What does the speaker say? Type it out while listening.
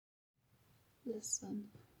Listen,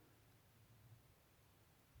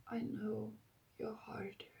 I know your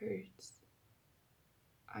heart hurts.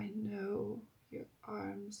 I know your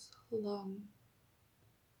arms long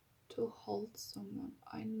to hold someone.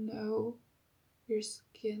 I know your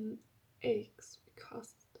skin aches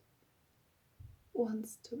because it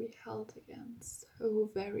wants to be held again so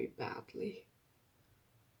very badly.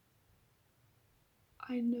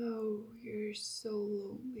 I know you're so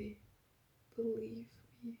lonely. Believe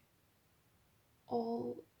me,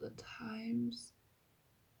 all the times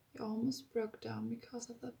you almost broke down because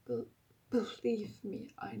of that. Believe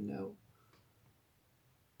me, I know.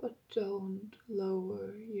 But don't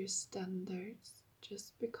lower your standards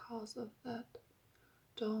just because of that.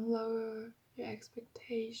 Don't lower your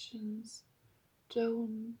expectations.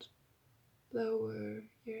 Don't lower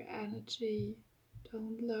your energy.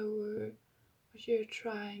 Don't lower what you're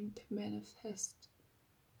trying to manifest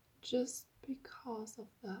just because of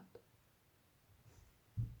that.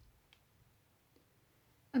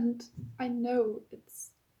 And I know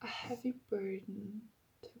it's a heavy burden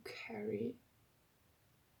to carry,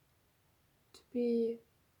 to be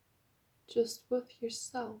just with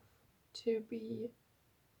yourself, to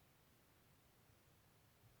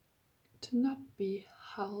not be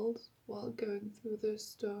held while going through those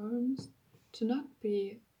storms, to not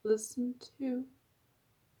be listened to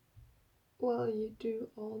while you do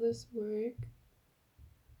all this work.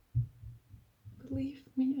 Believe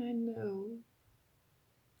me, I know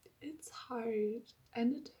it's hard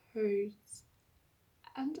and it hurts,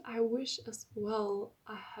 and I wish as well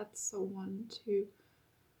I had someone to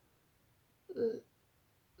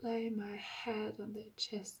lay my head on their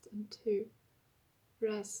chest and to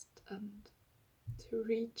rest and to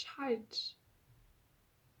recharge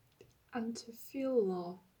and to feel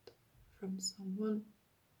loved from someone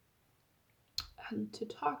and to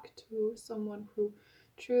talk to someone who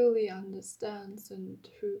truly understands and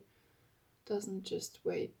who doesn't just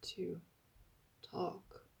wait to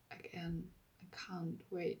talk again and can't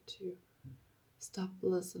wait to stop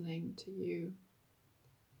listening to you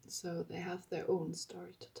so they have their own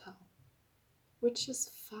story to tell, which is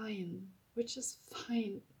fine, which is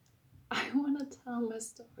fine. I want to tell my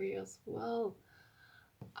story as well.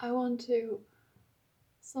 I want to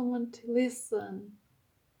someone to listen,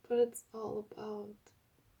 but it's all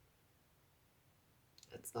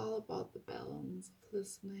about the balance of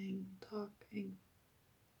listening, talking.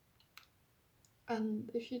 And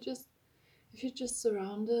if you're just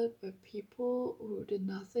surrounded by people who did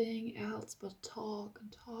nothing else but talk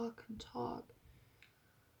and talk and talk,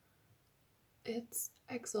 it's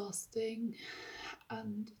exhausting,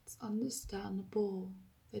 and it's understandable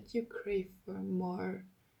that you crave for more.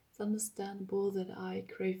 It's understandable that I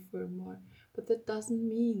crave for more, but that doesn't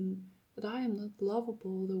mean that I am not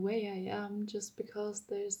lovable the way I am just because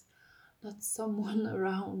there's not someone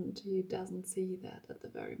around who doesn't see that at the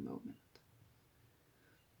very moment.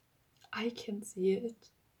 I can see it.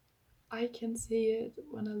 I can see it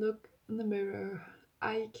when I look in the mirror.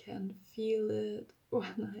 I can feel it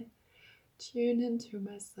when I tune into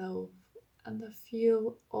myself, and I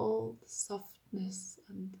feel all the softness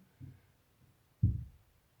and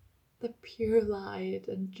the pure light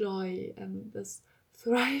and joy and this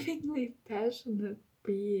thrivingly passionate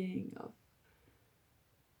being of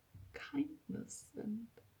kindness. And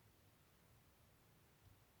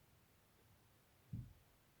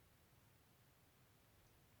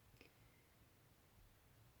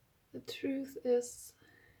the truth is,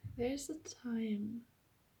 there's a time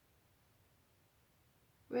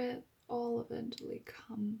where it all eventually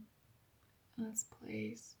come in its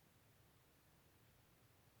place.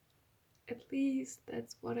 At least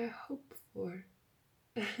that's what I hope for.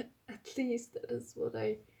 At least that is what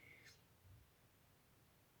I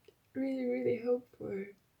really, really hope for.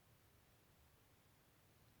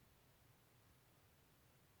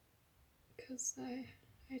 Because I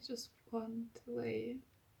just want to lay in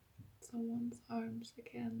someone's arms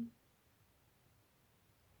again.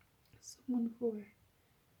 Someone who I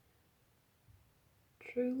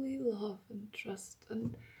truly love and trust.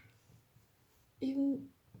 And even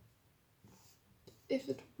if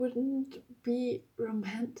it wouldn't be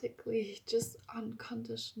romantically, just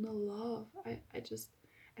unconditional love, I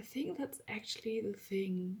think that's actually the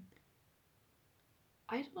thing.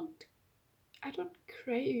 I don't I don't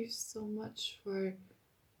crave so much for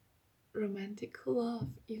romantic love,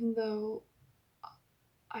 even though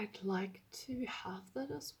I'd like to have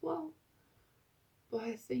that as well. But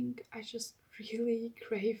I think I just really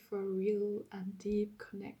crave for real and deep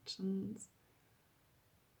connections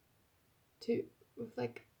to with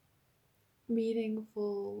like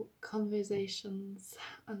meaningful conversations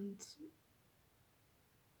and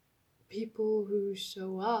people who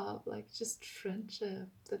show up, like just friendship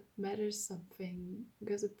that matters something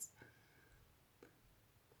because it's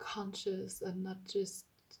conscious and not just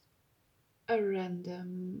a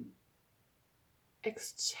random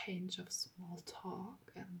exchange of small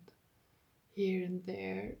talk and here and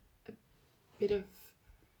there a bit of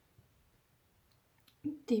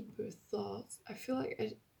deeper thoughts. I feel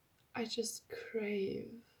like I just crave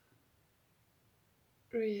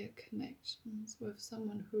real connections with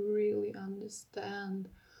someone who really understands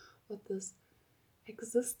what this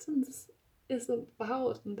existence is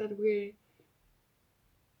about and that we're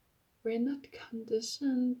not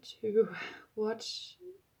conditioned to watch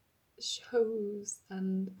shows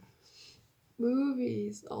and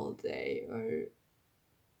movies all day or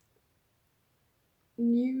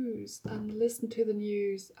news and listen to the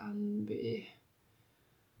news and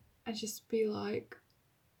just be like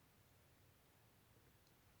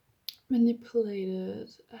manipulated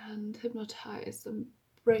and hypnotized and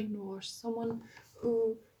brainwashed. Someone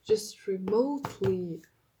who just remotely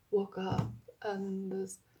woke up and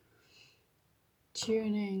is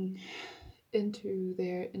tuning into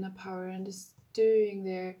their inner power and is doing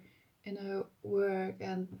their inner work.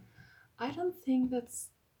 And I don't think that's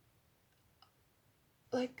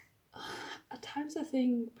like, at times I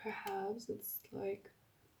think perhaps it's like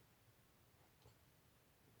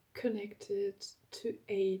connected to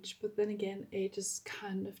age, but then again, age is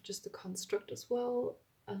kind of just a construct as well.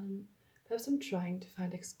 Perhaps I'm trying to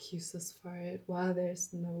find excuses for it, why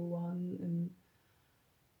there's no one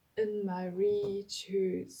in my reach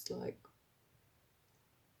who's like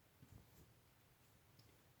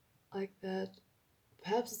that.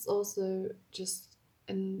 Perhaps it's also just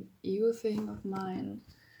an ego thing of mine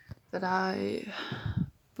that I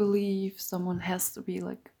believe someone has to be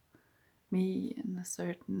like me in a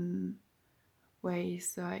certain way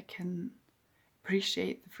so I can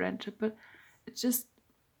appreciate the friendship. But it's just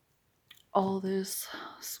all this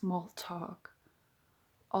small talk,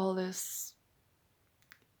 all this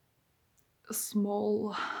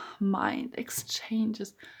small mind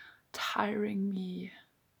exchanges tiring me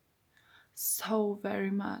so very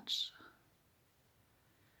much.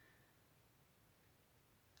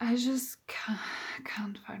 I just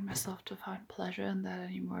can't find myself to find pleasure in that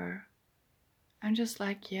anymore. I'm just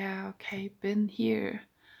like, yeah, okay, been here,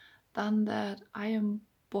 done that. I am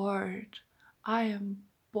bored. I am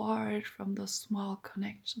bored from the small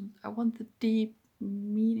connections. I want the deep,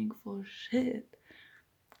 meaningful shit.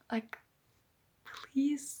 Like,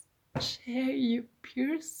 please share your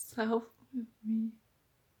pure self with me.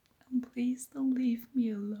 And please don't leave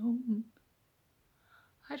me alone.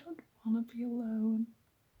 I don't want to be alone.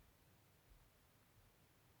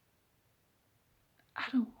 I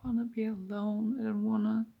don't want to be alone. I don't want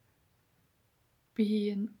to be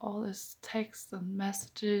in all this text and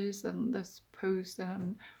messages and this post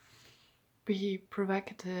and be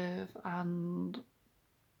provocative and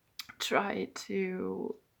try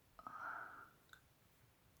to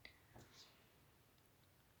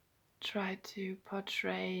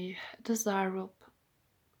portray a desirable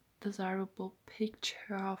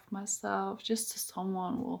picture of myself just so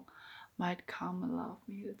someone might come and love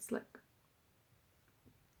me. It's like,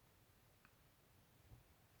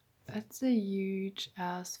 it's a huge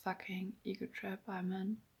ass fucking ego trap I'm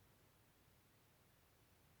in.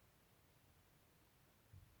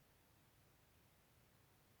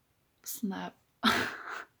 Snap.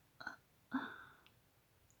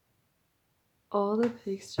 All the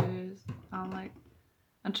pictures, I'm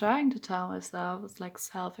trying to tell myself it's like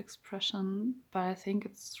self-expression, but I think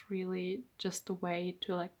it's really just a way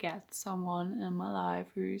to like get someone in my life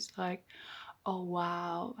who's like, oh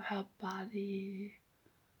wow, her body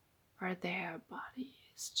or their body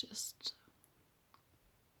is just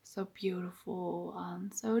so beautiful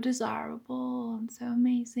and so desirable and so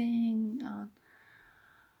amazing, and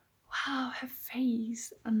wow, her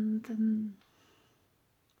face. And then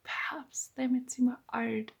perhaps they might see my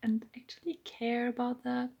art and actually care about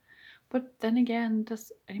that. But then again,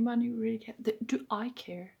 does anybody really care? Do I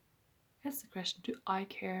care? That's the question. Do I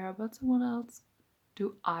care about someone else?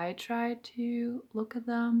 Do I try to look at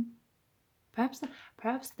them? Perhaps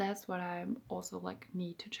that's what I'm also like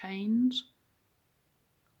need to change.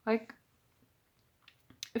 Like,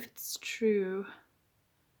 if it's true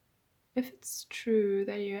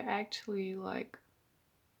that you're actually like,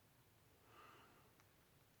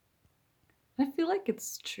 I feel like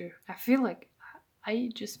it's true. I feel like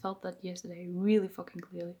I just felt that yesterday really fucking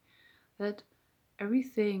clearly, that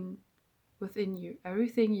everything within you,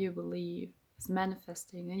 everything you believe is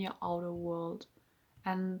manifesting in your outer world.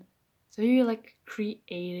 And so you're like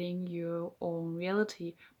creating your own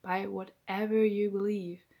reality by whatever you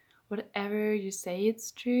believe, whatever you say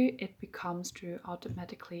it's true, it becomes true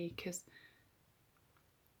automatically, because,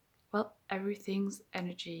 well, everything's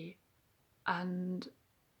energy, and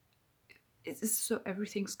it's so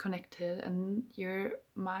everything's connected, and your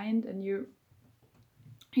mind and your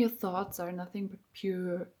thoughts are nothing but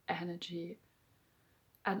pure energy.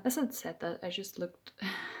 And as I said that, I just looked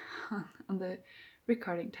on the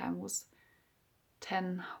recording time was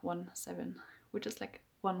 10:17, which is like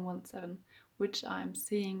 117, which I'm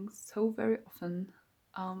seeing so very often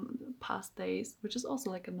the past days, which is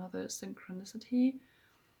also like another synchronicity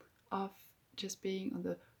of just being on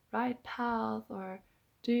the right path or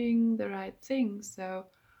doing the right thing. So,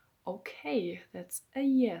 okay, that's a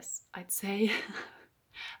yes, I'd say.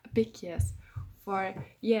 A big yes. For,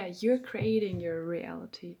 yeah, you're creating your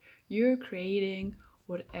reality, you're creating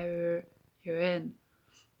whatever you're in,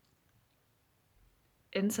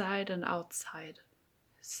 inside and outside.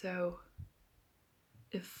 So,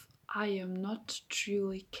 if I am not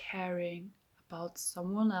truly caring about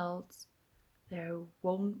someone else, there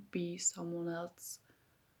won't be someone else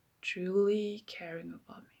truly caring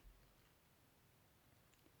about me.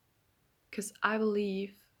 Because I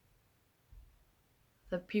believe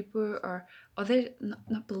that people are, or they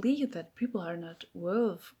not believe that people are not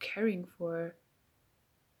worth caring for,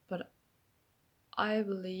 but I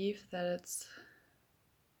believe that it's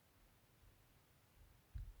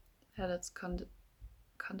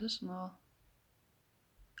conditional.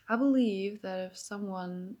 I believe that if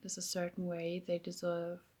someone is a certain way, they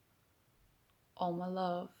deserve all my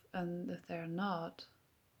love, and if they're not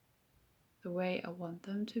the way I want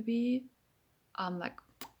them to be, I'm like,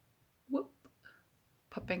 whoop,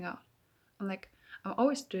 popping out. I'm like, I'm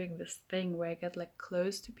always doing this thing where I get like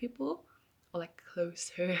close to people, or like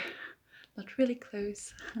closer, not really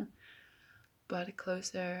close, but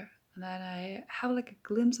closer. And then I have like a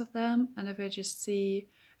glimpse of them, and if I just see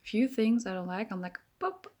a few things I don't like, I'm like,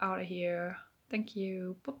 boop, out of here. Thank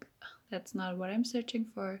you, boop. That's not what I'm searching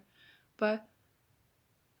for. But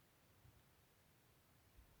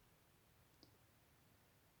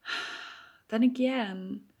then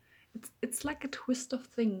again, it's like a twist of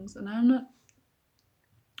things, and I'm not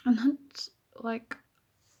like,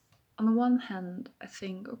 on the one hand, I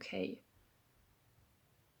think, okay,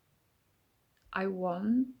 I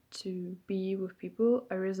want to be with people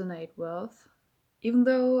I resonate with, even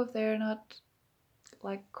though if they're not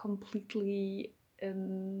like completely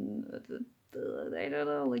in I don't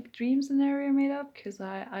know, like dream scenario made up, because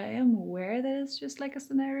I am aware that it's just like a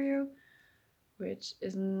scenario which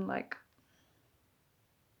isn't like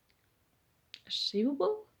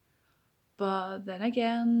achievable. But then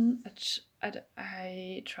again,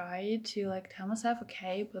 I try to like tell myself,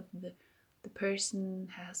 okay, but the person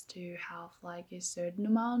has to have like a certain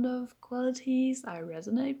amount of qualities I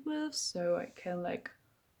resonate with, so I can like,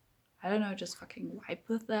 I don't know, just fucking vibe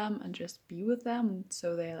with them and just be with them,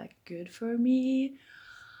 so they're like good for me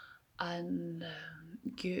and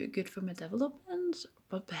good for my development.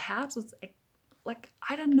 But perhaps it's like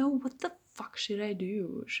I don't know, what the fuck should I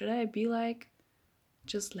do? Should I be like,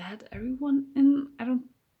 just let everyone in? I don't,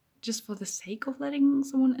 just for the sake of letting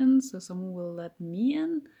someone in, so someone will let me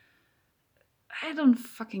in? I don't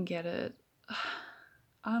fucking get it.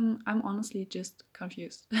 I'm honestly just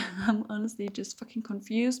confused. I'm honestly just fucking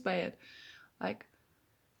confused by it. Like,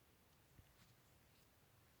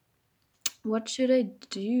 what should I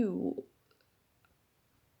do?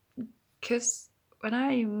 Because when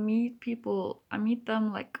I meet people, I meet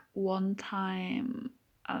them like one time,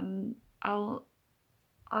 and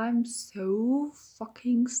I'm so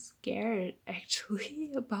fucking scared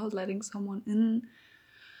actually about letting someone in,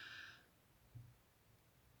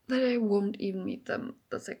 that I won't even meet them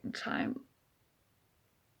the second time.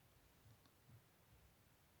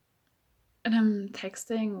 And I'm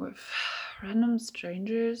texting with random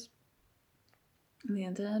strangers on the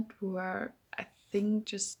internet who are, I think,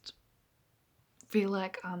 just feel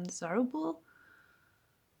like undesirable.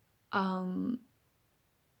 And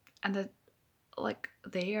that like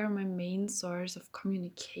they are my main source of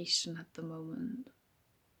communication at the moment,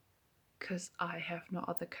 because I have no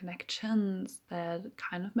other connections that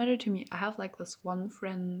kind of matter to me. I have like this one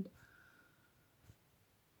friend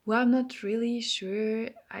who I'm not really sure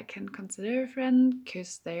I can consider a friend,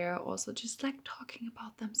 because they are also just like talking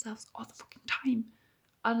about themselves all the fucking time.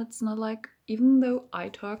 And it's not like, even though I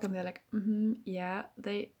talk and they're like, yeah,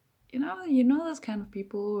 they, you know those kind of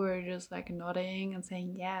people who are just like nodding and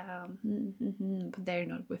saying, yeah, but they're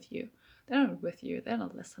not with you. They're not with you. They're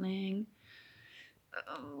not listening.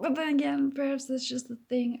 But then again, perhaps that's just the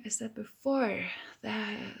thing I said before,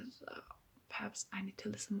 that perhaps I need to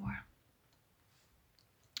listen more.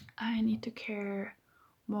 I need to care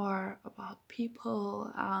more about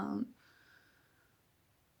people and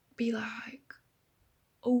be like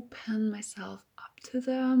open myself up to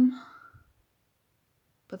them.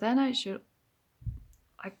 But then I feel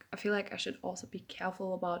like I should also be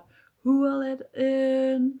careful about who I let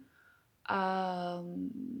in,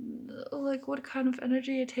 like what kind of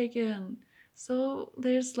energy I take in. So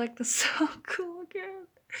there's like the circle again.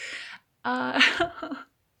 Uh,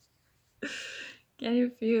 can you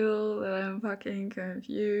feel that I'm fucking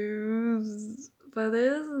confused by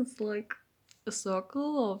this? It's like a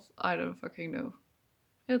circle of I don't fucking know.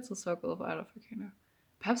 It's a circle of I don't fucking know.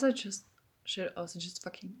 Perhaps I just should also just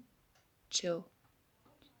fucking chill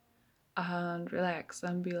and relax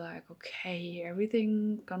and be like, okay,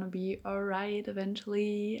 everything's gonna be alright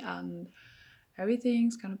eventually, and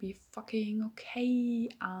everything's gonna be fucking okay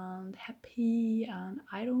and happy, and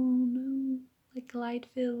I don't know, like light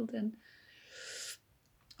filled, and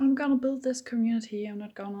I'm gonna build this community. I'm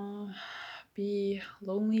not gonna be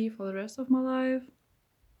lonely for the rest of my life.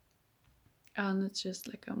 And it's just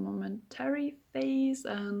like a momentary phase,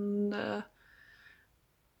 and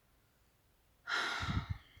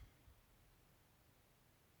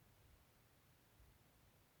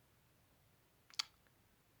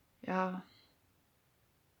yeah,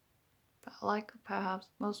 but like perhaps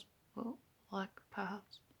most well, like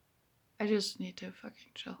perhaps I just need to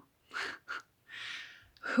fucking chill.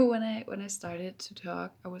 when I started to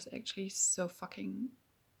talk, I was actually so fucking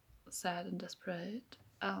sad and desperate,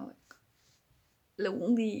 like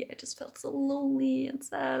lonely. I just felt so lonely and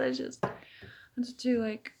sad. I just wanted to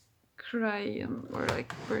like cry or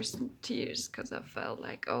like burst in tears because I felt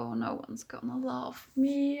like, oh, no one's gonna love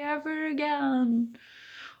me ever again,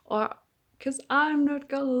 or because I'm not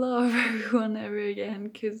gonna love everyone ever again,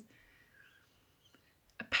 because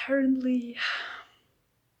apparently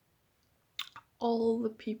all the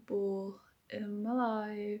people in my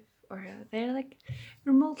life, or they're like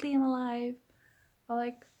remotely in my life, are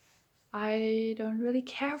like I don't really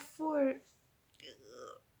care for.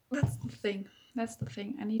 That's the thing. That's the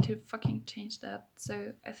thing. I need to fucking change that.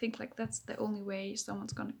 So I think like that's the only way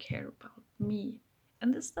someone's gonna care about me.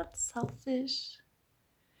 And is that selfish?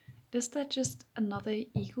 Is that just another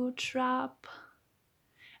ego trap?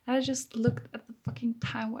 And I just looked at the fucking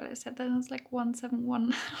time while I said that, and it's like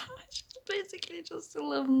 171. It's basically just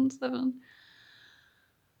 11:07.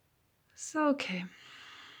 So okay.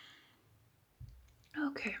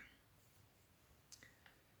 Okay.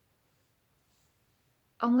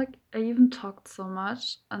 Like I even talked so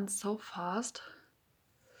much and so fast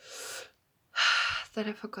that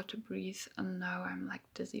I forgot to breathe, and now I'm like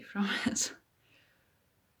dizzy from it.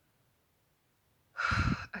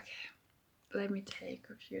 Okay, let me take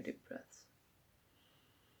a few deep breaths.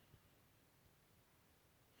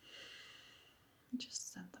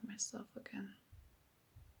 Just center myself again.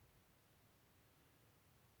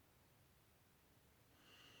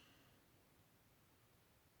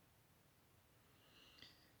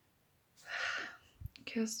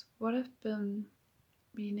 Because what I've been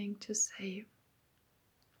meaning to say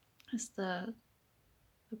is that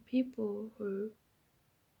the people who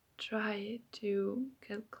try to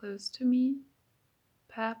get close to me,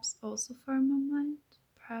 perhaps also for my mind,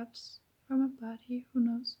 perhaps for my body, who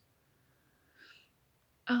knows,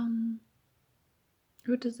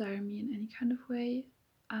 who desire me in any kind of way,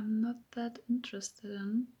 I'm not that interested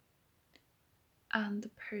in, and the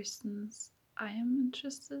persons I am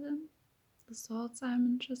interested in, the thoughts I'm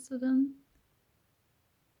interested in,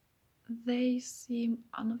 they seem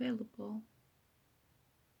unavailable.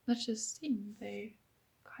 Not just seem, they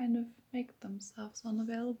kind of make themselves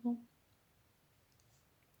unavailable.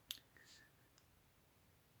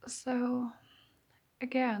 So,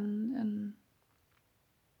 again, in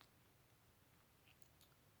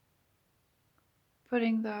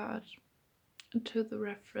putting that into the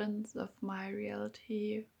reference of my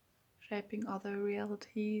reality shaping other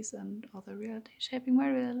realities and other realities shaping my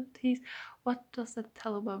realities, what does that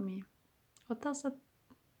tell about me? What does it,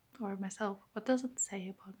 or myself, what does it say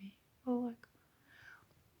about me? Well, like,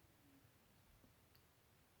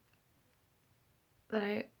 that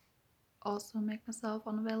I also make myself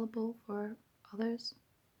unavailable for others.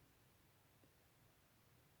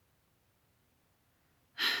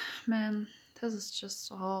 Man, this is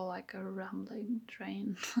just all like a rambling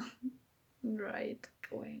train. Right,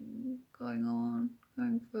 going on,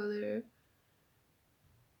 going further.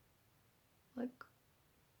 Like,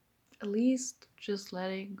 at least just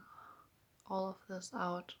letting all of this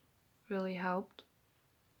out really helped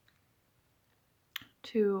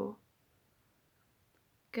to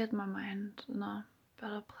get my mind in a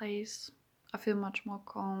better place. I feel much more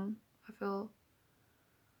calm. I feel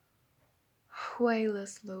way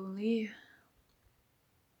less lonely.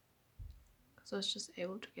 So I was just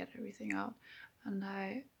able to get everything out. And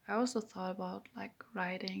I also thought about like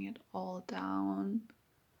writing it all down.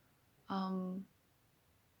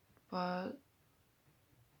 But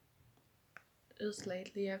just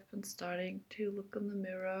lately I've been starting to look in the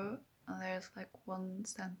mirror and there's like one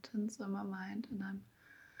sentence in my mind and I'm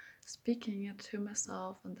speaking it to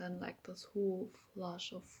myself and then like this whole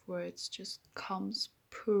flush of words just comes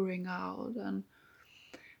pouring out, and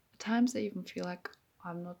at times I even feel like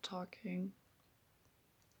I'm not talking.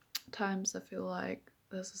 At times I feel like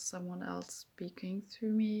this is someone else speaking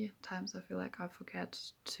through me. At times I feel like I forget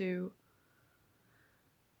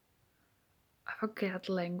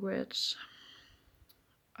language,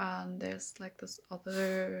 and there's like this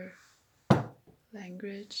other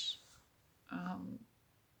language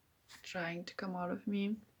trying to come out of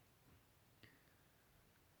me,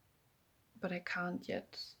 but I can't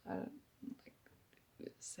yet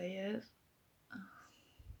say it.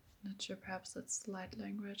 Not sure, perhaps that's light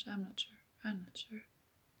language. I'm not sure.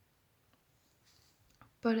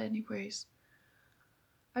 But anyways,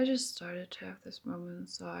 I just started to have this moment,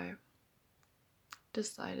 so I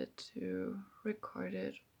decided to record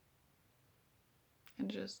it and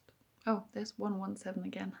just, oh, there's 117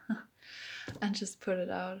 again, and just put it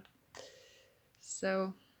out.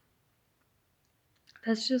 So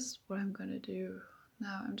that's just what I'm gonna do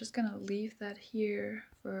now. I'm just gonna leave that here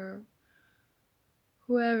for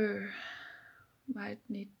whoever might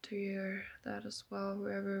need to hear that as well,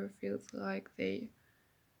 whoever feels like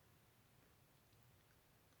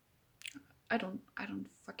I don't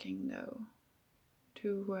fucking know,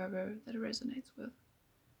 to whoever that resonates with.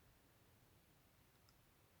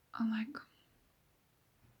 I'm like,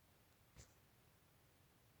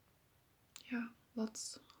 yeah,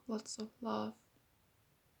 lots of love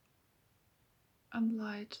and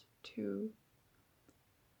light to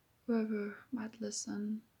whoever might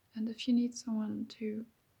listen. And if you need someone to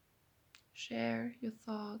share your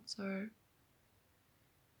thoughts or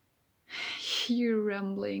hear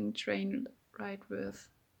rambling train ride with,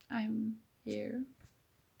 I'm here.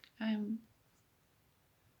 I'm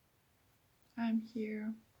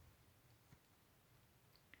here.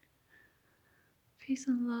 Peace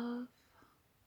and love.